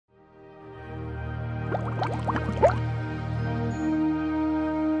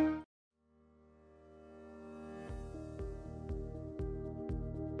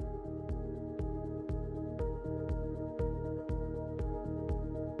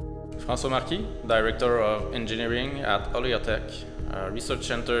Marquis, Director of Engineering at Oleotech, a research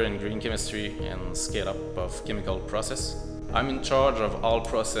center in green chemistry and scale-up of chemical process. I'm in charge of all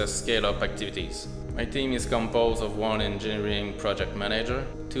process scale-up activities. My team is composed of one engineering project manager,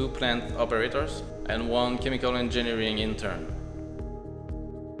 2 plant operators, and 1 chemical engineering intern.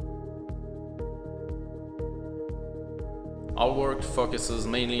 Our work focuses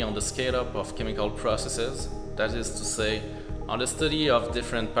mainly on the scale-up of chemical processes, that is to say, on the study of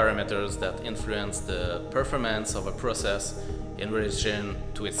different parameters that influence the performance of a process in relation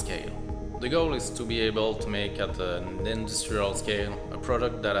to its scale. The goal is to be able to make at an industrial scale a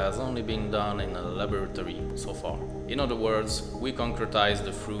product that has only been done in a laboratory so far. In other words, we concretize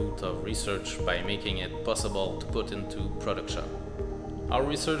the fruit of research by making it possible to put into production. Our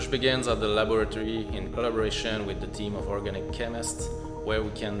research begins at the laboratory in collaboration with the team of organic chemists, where we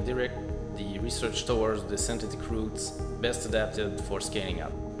can direct the research towards the synthetic routes best adapted for scaling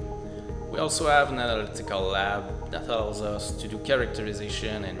up. We also have an analytical lab that allows us to do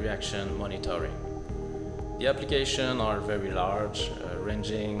characterization and reaction monitoring. The applications are very large,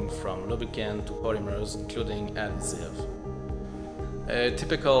 ranging from lubricant to polymers, including adhesive. A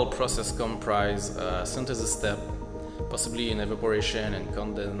typical process comprises a synthesis step, possibly an evaporation and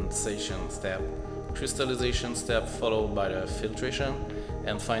condensation step, crystallization step followed by the filtration,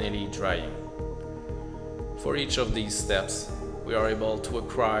 and finally drying. For each of these steps, we are able to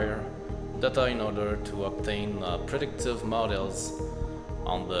acquire data in order to obtain predictive models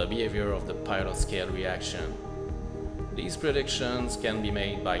on the behavior of the pilot scale reaction. These predictions can be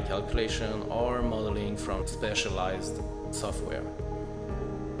made by calculation or modeling from specialized software.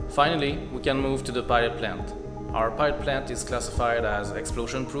 Finally, we can move to the pilot plant. Our pilot plant is classified as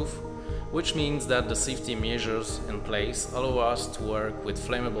explosion-proof, which means that the safety measures in place allow us to work with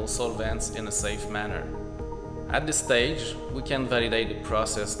flammable solvents in a safe manner. At this stage, we can validate the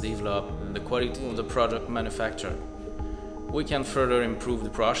process developed and the quality of the product manufactured. We can further improve the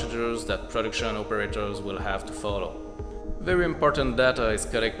procedures that production operators will have to follow. Very important data is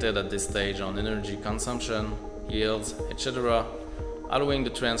collected at this stage on energy consumption, yields, etc., allowing the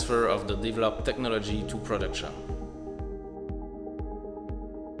transfer of the developed technology to production.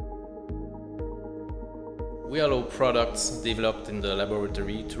 We allow products developed in the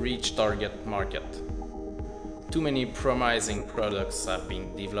laboratory to reach target market. Too many promising products have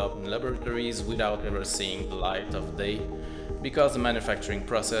been developed in laboratories without ever seeing the light of day because the manufacturing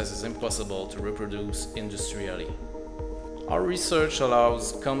process is impossible to reproduce industrially. Our research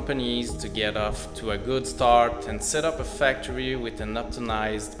allows companies to get off to a good start and set up a factory with an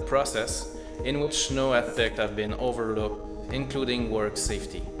optimized process in which no aspects have been overlooked, including work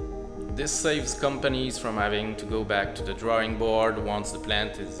safety. This saves companies from having to go back to the drawing board once the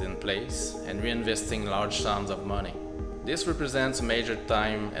plant is in place and reinvesting large sums of money. This represents a major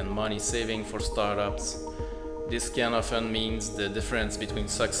time and money saving for startups. This can often mean the difference between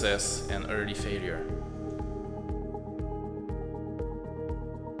success and early failure.